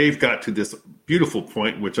that Dave got to this beautiful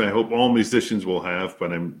point, which I hope all musicians will have,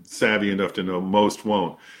 but I'm savvy enough to know most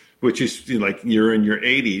won't, which is, you know, like you're in your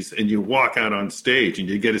 80s and you walk out on stage and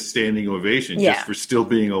you get a standing ovation just for still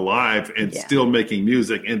being alive and still making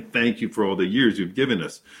music. And thank you for all the years you've given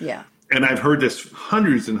us. Yeah. And I've heard this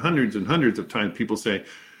hundreds and hundreds and hundreds of times. People say,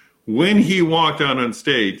 when he walked out on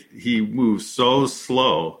stage, he moved so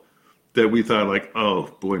slow that we thought, like,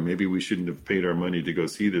 oh, boy, maybe we shouldn't have paid our money to go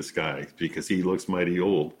see this guy because he looks mighty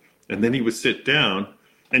old. And then he would sit down,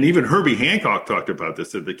 and even Herbie Hancock talked about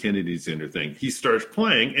this at the Kennedy Center thing. He starts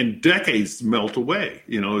playing, and decades melt away.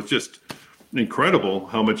 You know, it's just incredible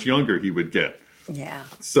how much younger he would get. Yeah.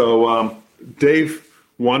 So Dave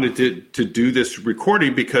wanted to do this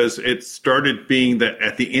recording because it started being that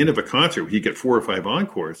at the end of a concert, he'd get 4 or 5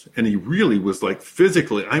 encores. And he really was like,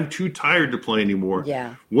 physically, I'm too tired to play anymore.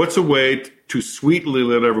 Yeah. What's a way to sweetly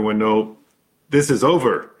let everyone know this is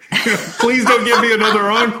over? Please don't give me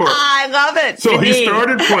another encore. I love it. So he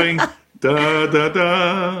started playing da da da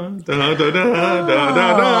da da da da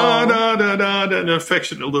da da da da da, an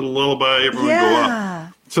affectionate little lullaby. Everyone go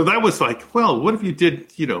up. So that was like, well, what if you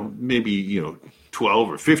did, you know, maybe, you know, 12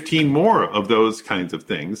 or 15 more of those kinds of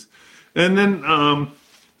things. And then,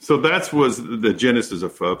 so that was the genesis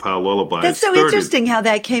of how Lullabies That's so started. interesting how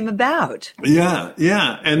that came about. Yeah,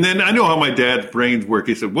 yeah. And then I know how my dad's brains work.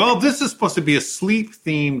 He said, well, this is supposed to be a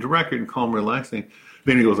sleep-themed record and calm, relaxing.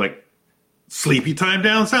 Then he goes like, Sleepy Time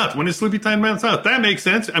Down South. When is Sleepy Time Down South? That makes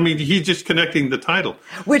sense. I mean, he's just connecting the title.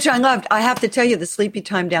 Which I loved. I have to tell you, the Sleepy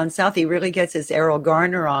Time Down South, he really gets his Errol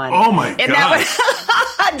Garner on. Oh, my God.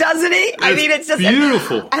 Doesn't he? I mean, it's just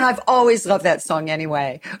beautiful. And I've always loved that song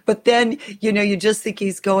anyway. But then, you know, you just think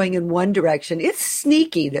he's going in one direction. It's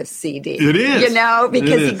sneaky, this CD. It is. You know,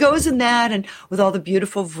 because he goes in that and with all the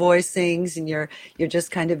beautiful voicings, and you're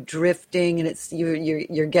just kind of drifting, and it's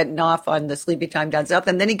you're getting off on the Sleepy Time Down South,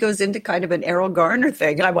 and then he goes into kind of an Errol Garner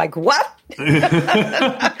thing. And I'm like, what? Where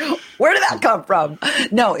did that come from?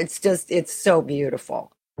 No, it's so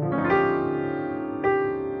beautiful.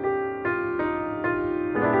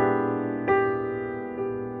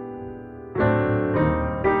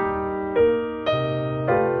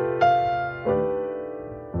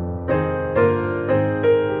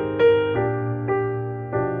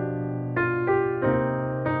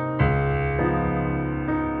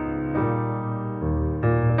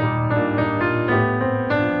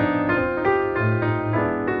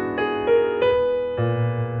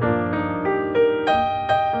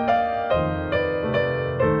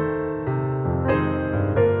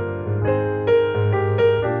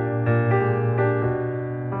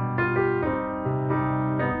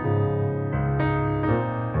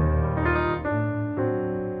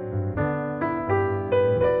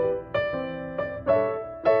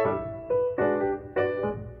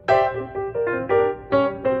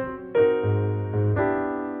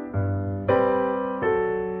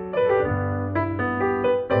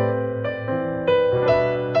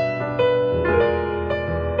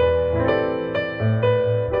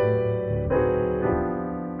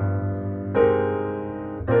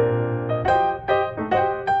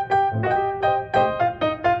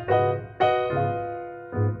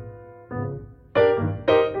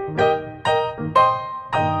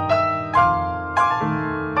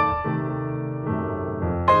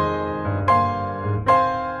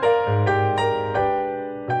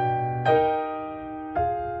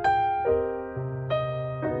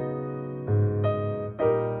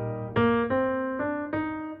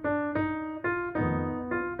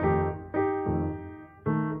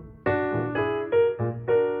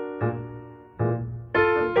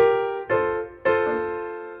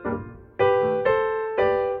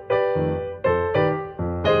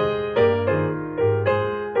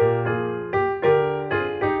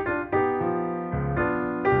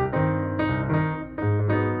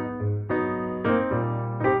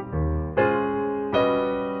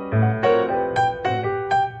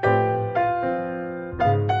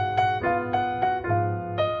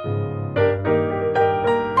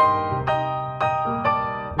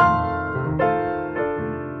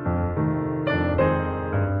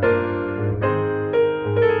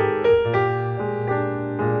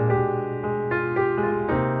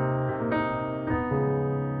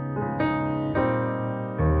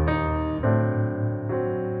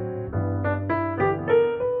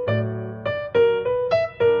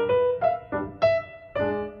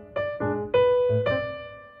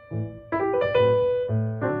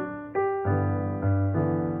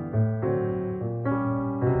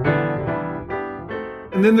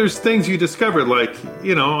 And then there's things you discover, like,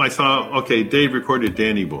 I saw, okay, Dave recorded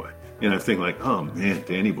Danny Boy. And I think like, oh man,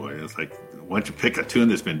 Danny Boy. It's like, why don't you pick a tune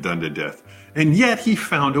that's been done to death? And yet he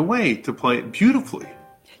found a way to play it beautifully.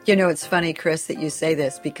 It's funny, Chris, that you say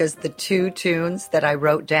this, because the two tunes that I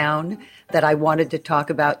wrote down that I wanted to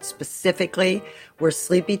talk about specifically were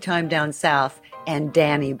Sleepy Time Down South and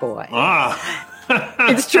Danny Boy.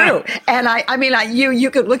 It's true. And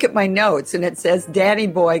you could look at my notes and it says Danny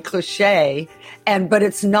Boy cliche, but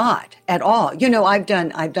it's not at all. I've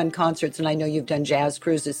done concerts, and I know you've done jazz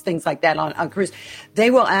cruises, things like that on cruise.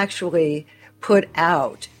 They will actually put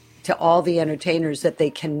out to all the entertainers that they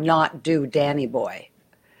cannot do Danny Boy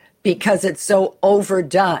because it's so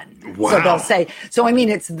overdone. Wow. So they'll say,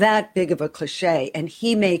 it's that big of a cliche, and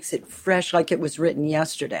he makes it fresh like it was written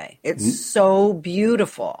yesterday. It's so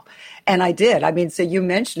beautiful. And I did. So you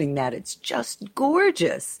mentioning that, it's just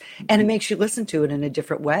gorgeous. And it makes you listen to it in a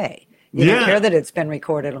different way. You don't care that it's been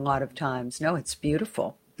recorded a lot of times. No, it's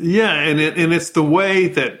beautiful. Yeah, and it's the way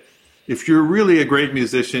that if you're really a great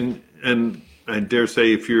musician, and I dare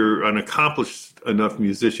say if you're an accomplished enough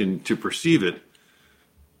musician to perceive it,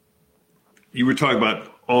 you were talking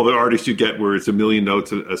about all the artists you get where it's a million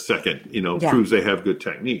notes a second, proves they have good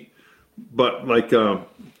technique. But like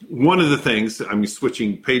one of the things, I'm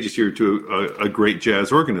switching pages here to a great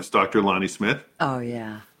jazz organist, Dr. Lonnie Smith. Oh,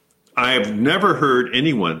 yeah. I have never heard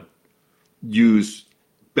anyone use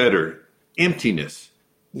better emptiness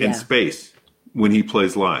and space when he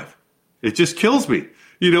plays live. It just kills me.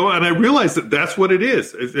 And I realize that that's what it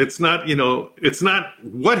is. It's not, it's not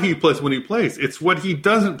what he plays when he plays. It's what he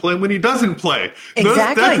doesn't play when he doesn't play.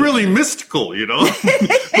 Exactly. That's really mystical, But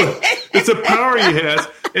it's a power he has.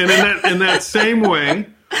 And in that same way,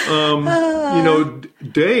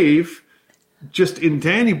 Dave, just in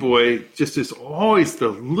Danny Boy, just is always the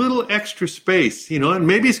little extra space, and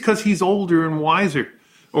maybe it's because he's older and wiser.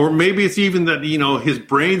 Or maybe it's even that, his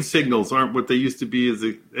brain signals aren't what they used to be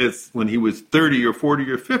as when he was 30 or 40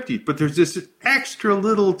 or 50. But there's this extra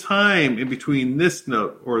little time in between this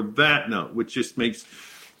note or that note, which just makes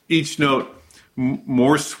each note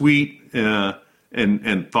more sweet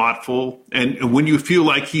and thoughtful. And when you feel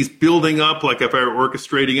like he's building up, like if I were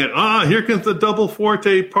orchestrating it, here comes the double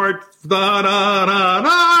forte part,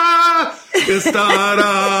 da-da-da-da, it's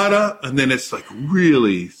da-da-da, and then it's like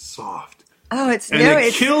really soft. Oh,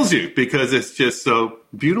 it kills you because it's just so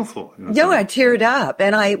beautiful. I teared up.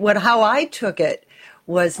 And how I took it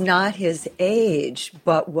was not his age,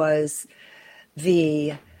 but was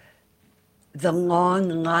the long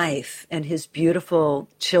life and his beautiful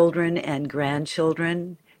children and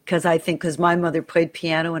grandchildren. Because my mother played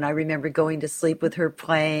piano, and I remember going to sleep with her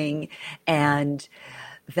playing, and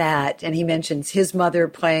he mentions his mother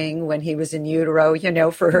playing when he was in utero,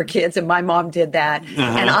 for her kids, and my mom did that. Uh-huh.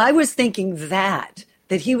 And I was thinking that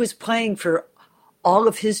he was playing for all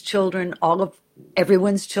of his children, all of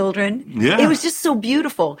everyone's children. Yeah. It was just so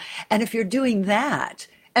beautiful. And if you're doing that,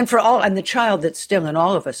 and the child that's still in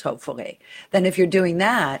all of us, hopefully, then if you're doing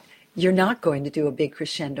that, you're not going to do a big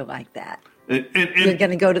crescendo like that. And you're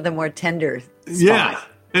going to go to the more tender spot. Yeah.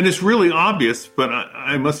 And it's really obvious, but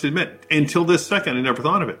I must admit, until this second, I never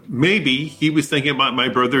thought of it. Maybe he was thinking about my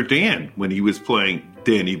brother Dan when he was playing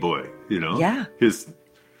Danny Boy, Yeah. His son,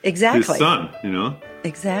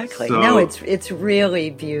 Exactly. So, no, it's really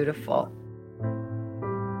beautiful.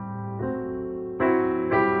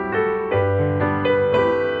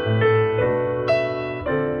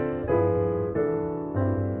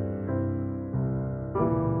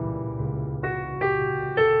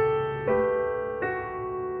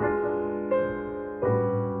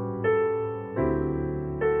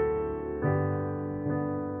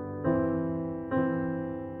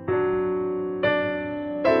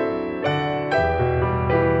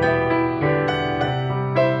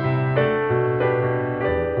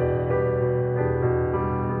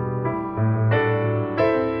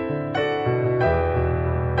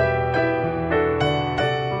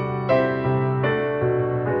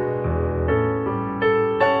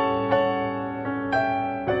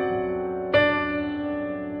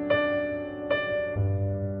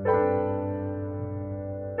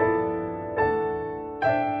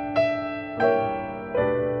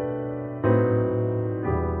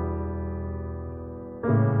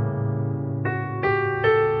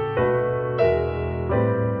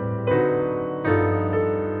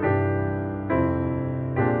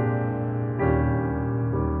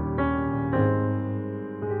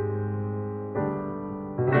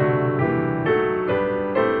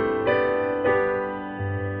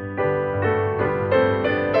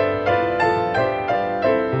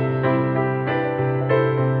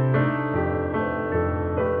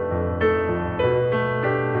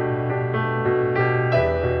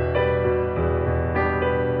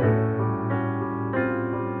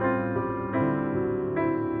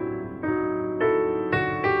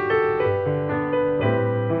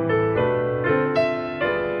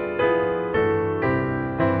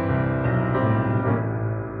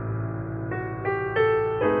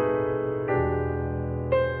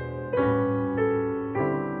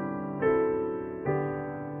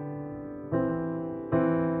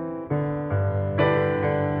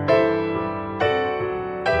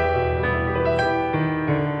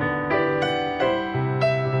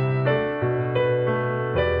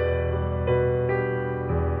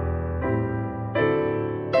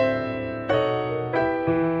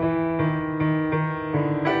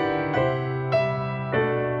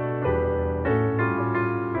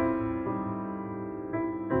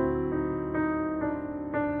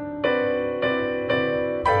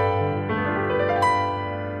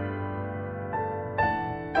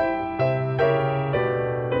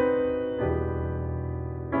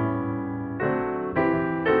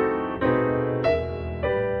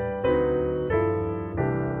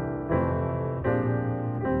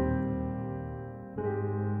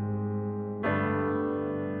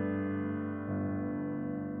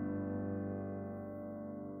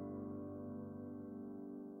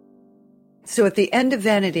 So at the end of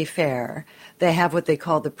Vanity Fair, they have what they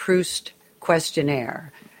call the Proust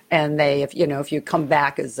questionnaire. And if you come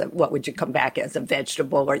back what would you come back as, a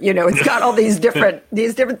vegetable, or, it's got all these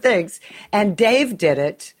different things. And Dave did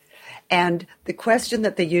it. And the question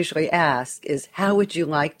that they usually ask is, how would you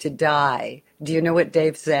like to die? Do you know what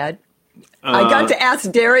Dave said? I got to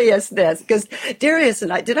ask Darius this, because Darius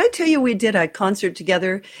and did I tell you we did a concert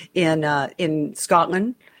together in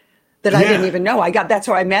Scotland? That I didn't even know. That's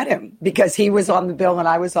where I met him, because he was on the bill and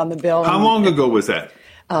I was on the bill. How long ago was that?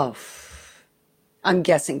 Oh, I'm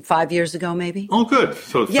guessing 5 years ago, maybe. Oh, good.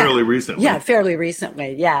 So it's fairly recently. Yeah, fairly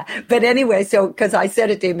recently. Yeah. But anyway, because I said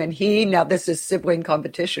it to him, and now this is sibling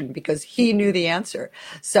competition, because he knew the answer.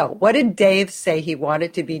 So what did Dave say he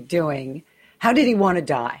wanted to be doing? How did he want to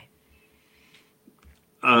die?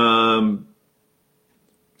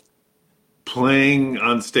 Playing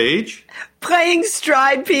on stage? Playing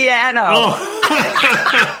stride piano. Oh.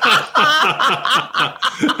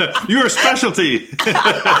 Your specialty. Isn't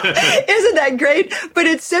that great? But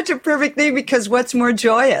it's such a perfect thing, because what's more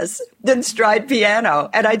joyous than stride piano?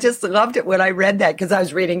 And I just loved it when I read that, because I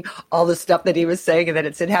was reading all the stuff that he was saying, and then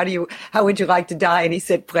it said, how would you like to die? And he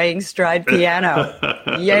said, playing stride piano.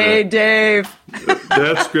 Yay, Dave.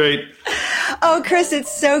 That's great. Oh, Chris,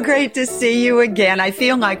 it's so great to see you again. I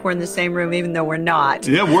feel like we're in the same room, even though we're not.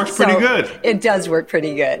 Yeah, it works pretty good. It does work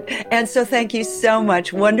pretty good. And so thank you so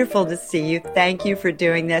much. Wonderful to see you. Thank you for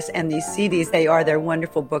doing this. And these CDs, they're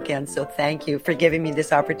wonderful bookends. So thank you for giving me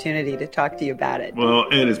this opportunity to talk to you about it. Well,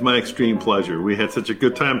 and it's my extreme pleasure. We had such a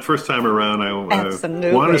good time first time around. I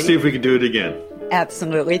wanted to see if we could do it again.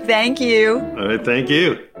 Absolutely. Thank you. All right. Thank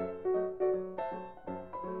you.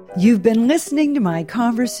 You've been listening to my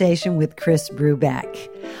conversation with Chris Brubeck.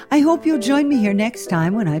 I hope you'll join me here next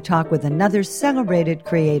time when I talk with another celebrated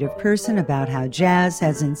creative person about how jazz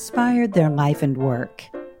has inspired their life and work.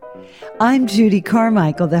 I'm Judy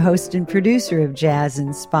Carmichael, the host and producer of Jazz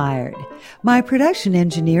Inspired. My production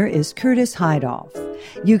engineer is Curtis Heidolf.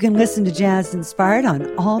 You can listen to Jazz Inspired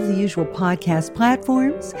on all the usual podcast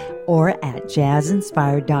platforms or at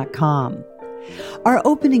jazzinspired.com. Our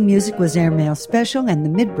opening music was Airmail Special, and the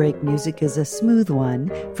mid-break music is a smooth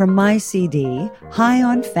one from my CD, High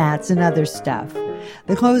on Fats and Other Stuff.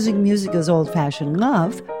 The closing music is Old Fashioned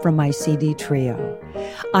Love from my CD Trio.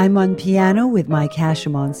 I'm on piano with Mike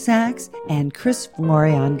Hashem on sax and Chris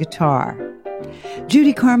Flory on guitar.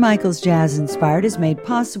 Judy Carmichael's Jazz Inspired is made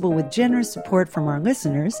possible with generous support from our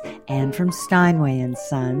listeners and from Steinway &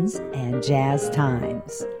 Sons and Jazz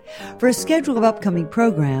Times. For a schedule of upcoming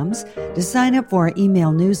programs, to sign up for our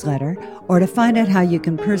email newsletter, or to find out how you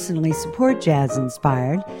can personally support Jazz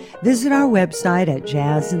Inspired, visit our website at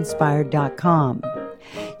jazzinspired.com.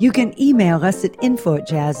 You can email us at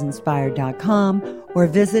info@jazzinspired.com or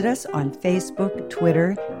visit us on Facebook,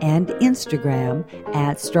 Twitter, and Instagram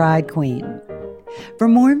at Stride Queen. For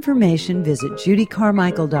more information, visit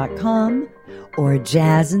judycarmichael.com or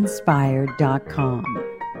jazzinspired.com.